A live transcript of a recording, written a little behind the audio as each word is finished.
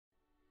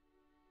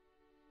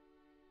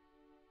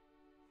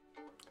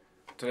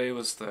Today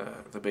was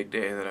the big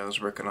day that I was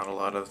working on a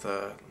lot of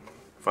the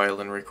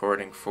violin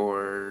recording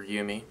for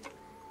Yumi.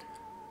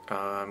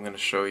 I'm going to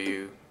show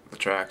you the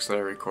tracks that I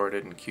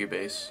recorded in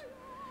Cubase.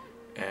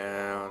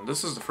 And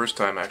this is the first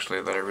time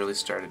actually that I really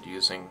started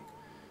using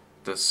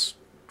this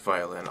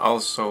violin.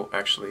 Also,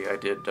 actually, I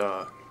did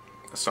a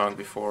song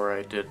before.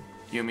 I did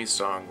Yumi's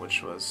song,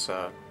 which was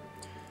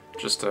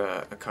just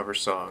a cover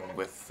song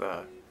with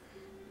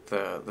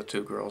the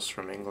two girls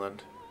from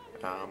England.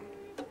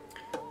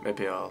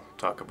 Maybe I'll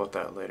talk about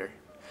that later.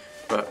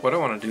 But what I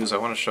want to do is I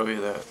want to show you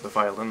the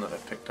violin that I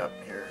picked up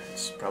here.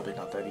 It's probably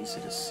not that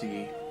easy to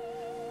see.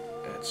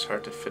 It's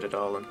hard to fit it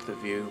all into the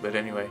view, but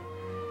anyway,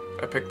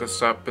 I picked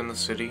this up in the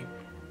city.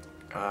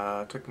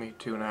 It took me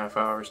 2.5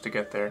 hours to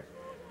get there.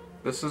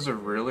 This is a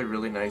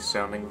really nice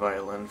sounding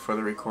violin for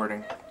the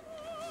recording.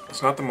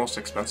 It's not the most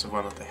expensive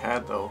one that they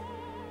had though.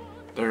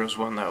 There was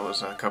one that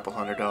was a couple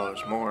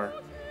 $100 more,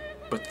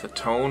 but the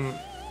tone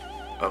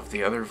of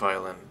the other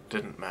violin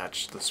didn't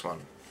match this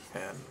one,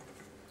 and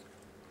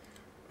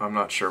I'm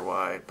not sure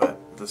why,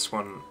 but this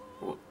one,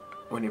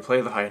 when you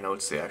play the high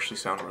notes, they actually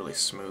sound really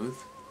smooth,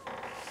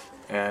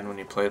 and when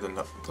you play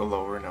the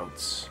lower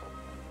notes,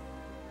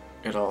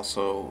 it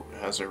also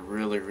has a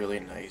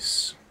really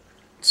nice,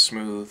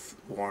 smooth,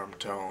 warm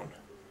tone.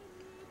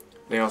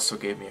 They also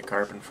gave me a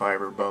carbon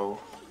fiber bow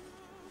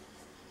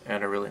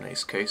and a really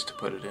nice case to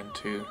put it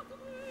into.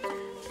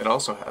 It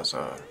also has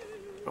a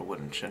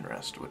wooden chin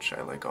rest, which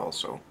I like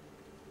also.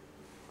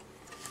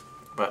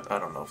 But I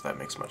don't know if that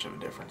makes much of a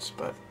difference,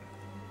 but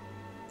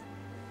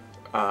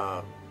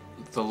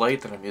the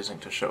light that I'm using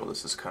to show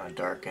this is kind of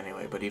dark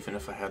anyway, but even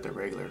if I had the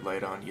regular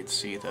light on, you'd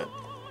see that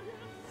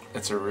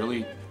it's a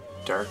really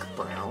dark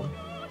brown,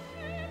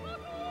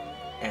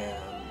 and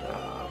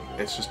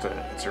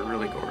it's a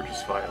really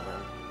gorgeous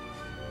violin.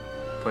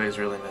 Plays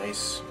really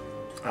nice.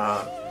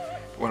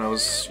 When I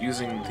was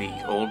using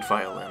the old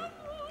violin,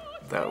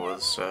 that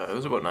was it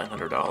was about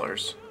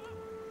 $900,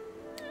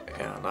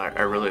 and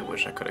I really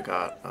wish I could have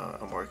got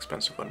a more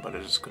expensive one, but I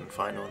just couldn't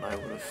find one. I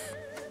would have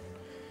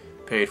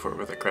paid for it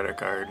with a credit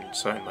card and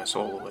signed my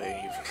soul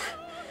away,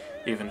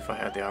 even if I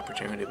had the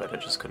opportunity, but I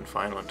just couldn't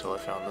find one until I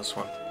found this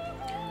one.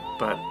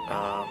 But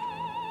I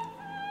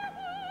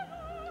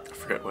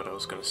forget what I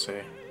was going to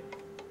say.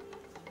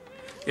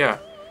 Yeah,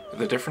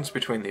 the difference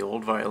between the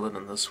old violin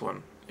and this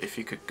one, if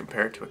you could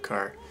compare it to a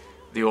car,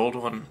 the old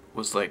one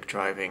was like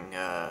driving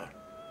a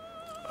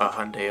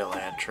Hyundai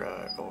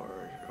Elantra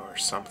or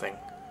something,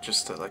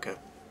 just like a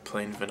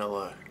plain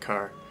vanilla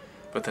car.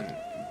 But then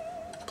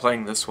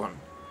playing this one,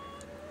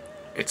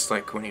 it's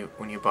like when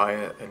you buy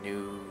a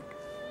new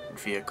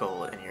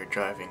vehicle and you're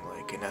driving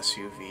like an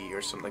SUV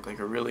or something, like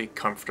a really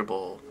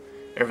comfortable,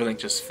 everything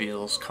just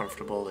feels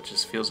comfortable. It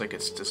just feels like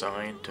it's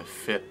designed to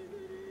fit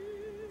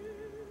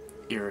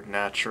your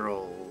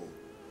natural.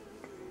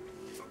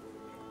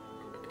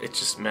 It's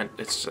just meant.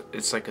 It's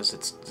like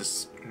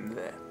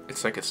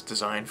it's like it's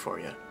designed for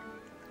you.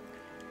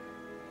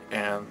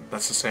 And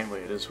that's the same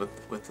way it is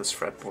with this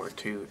fretboard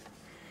too.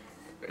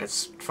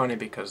 It's funny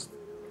because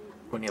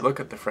when you look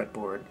at the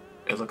fretboard,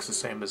 it looks the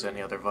same as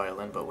any other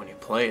violin, but when you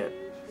play it,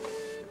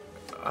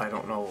 I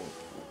don't know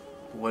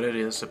what it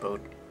is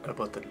about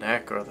the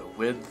neck or the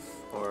width,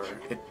 or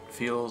it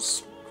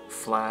feels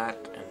flat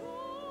and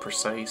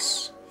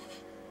precise.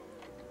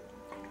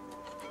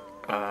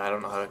 I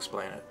don't know how to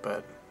explain it,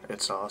 but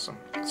it's awesome.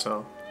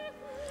 So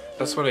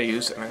that's what I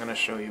used, and I'm going to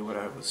show you what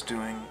I was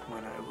doing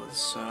when I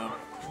was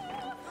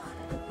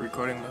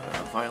recording the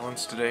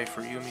violins today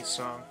for Yumi's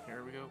song.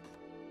 Here we go.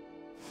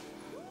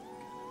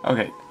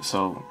 Okay,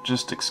 so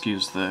just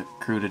excuse the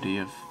crudity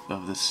of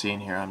this scene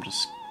here. I'm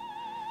just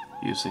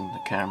using the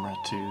camera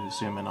to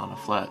zoom in on a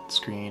flat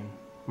screen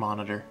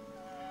monitor.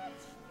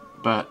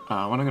 But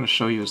what I'm going to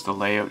show you is the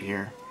layout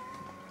here.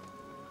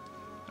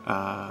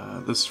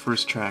 This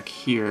first track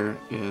here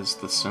is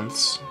the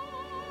synths.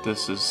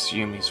 This is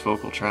Yumi's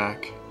vocal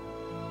track.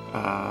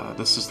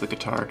 This is the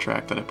guitar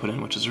track that I put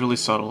in, which is really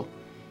subtle,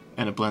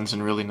 and it blends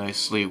in really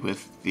nicely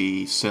with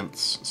the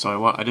synths.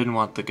 So I didn't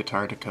want the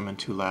guitar to come in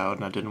too loud,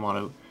 and I didn't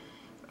want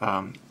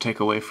to take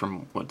away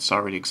from what's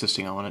already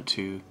existing. I wanted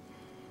to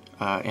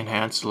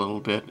enhance a little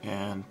bit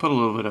and put a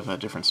little bit of a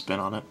different spin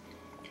on it.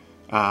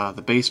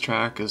 The bass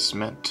track is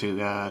meant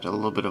to add a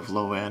little bit of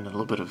low end, a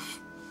little bit of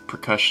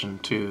percussion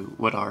to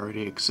what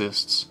already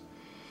exists.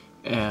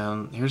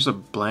 And here's a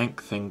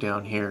blank thing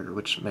down here,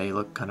 which may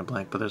look kind of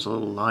blank, but there's a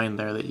little line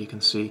there that you can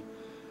see.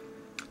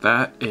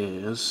 That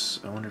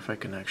is, I wonder if I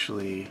can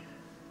actually,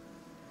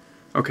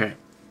 okay,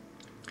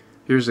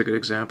 here's a good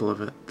example of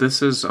it.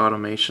 This is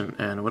automation,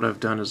 and what I've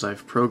done is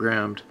I've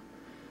programmed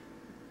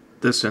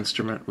this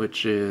instrument,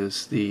 which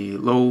is the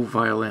low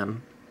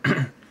violin,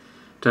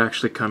 to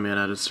actually come in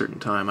at a certain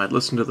time. I'd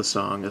listen to the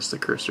song as the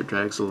cursor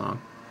drags along,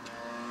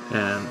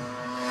 and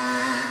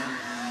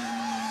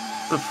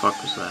the fuck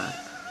was that?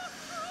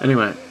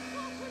 Anyway,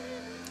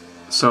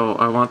 so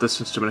I want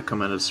this instrument to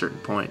come in at a certain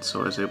point,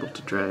 so I was able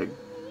to drag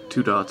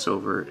 2 dots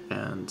over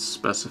and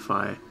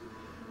specify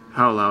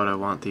how loud I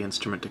want the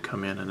instrument to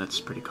come in, and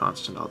it's pretty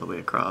constant all the way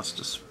across,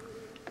 just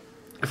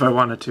If I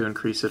wanted to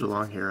increase it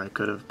along here, I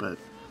could have, but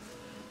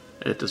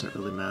it doesn't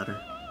really matter.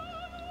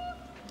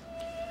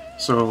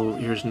 So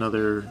here's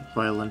another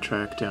violin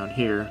track down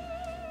here.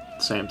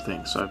 Same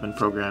thing, so I've been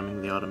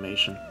programming the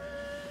automation.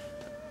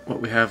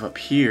 What we have up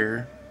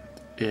here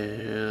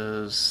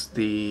is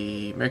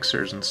the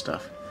mixers and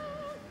stuff.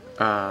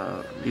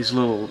 These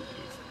little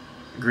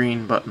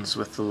green buttons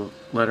with the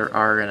letter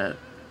R in it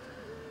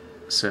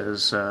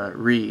says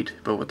read,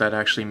 but what that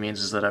actually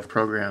means is that I've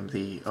programmed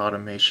the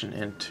automation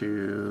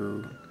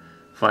into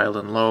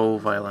violin low,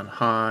 violin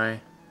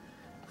high,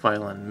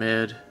 violin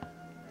mid,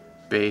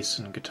 bass,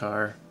 and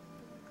guitar.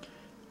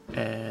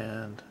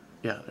 And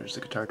yeah, there's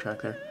the guitar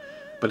track there.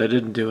 But I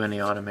didn't do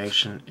any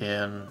automation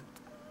in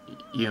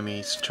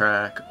Yumi's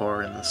track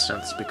or in the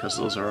synths because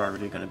those are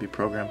already going to be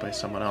programmed by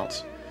someone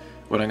else.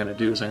 What I'm going to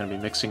do is I'm going to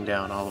be mixing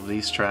down all of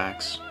these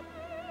tracks,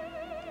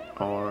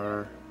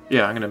 or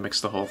yeah, I'm going to mix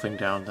the whole thing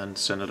down, then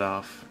send it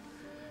off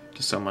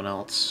to someone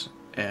else,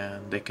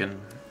 and they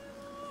can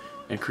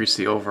increase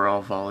the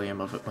overall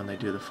volume of it when they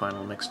do the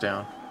final mix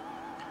down.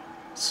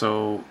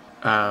 So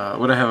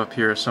what I have up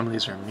here, some of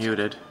these are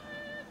muted.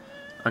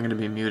 I'm going to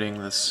be muting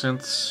the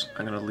synths.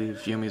 I'm going to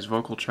leave Yumi's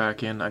vocal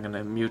track in. I'm going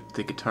to mute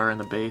the guitar and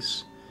the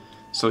bass.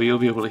 So you'll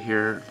be able to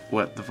hear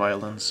what the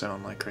violins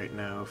sound like right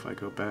now if I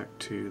go back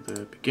to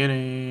the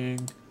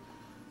beginning,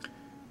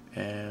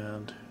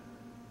 and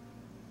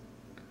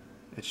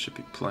it should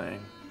be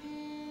playing.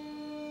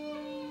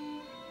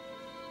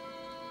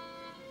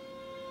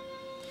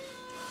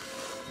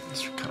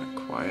 These are kind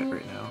of quiet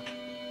right now.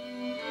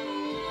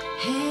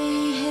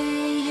 Hey,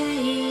 hey,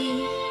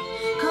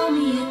 hey, call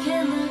me a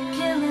killer,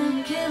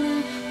 killer,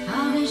 killer.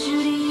 I'll be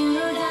shooting you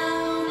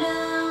down,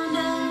 down,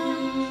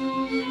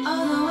 down,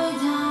 all the way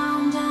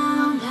down,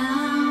 down,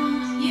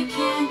 down. You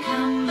can't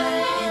come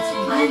back into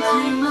my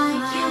mind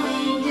like you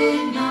ain't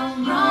did no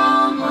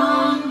wrong,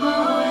 wrong,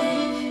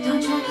 boy.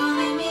 Don't try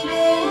calling me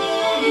baby,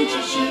 ain't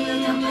your sugar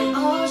dumpling,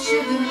 oh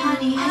sugar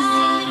honey. I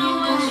see you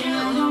got you,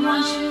 don't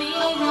rush me,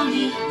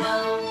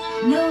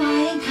 no, no.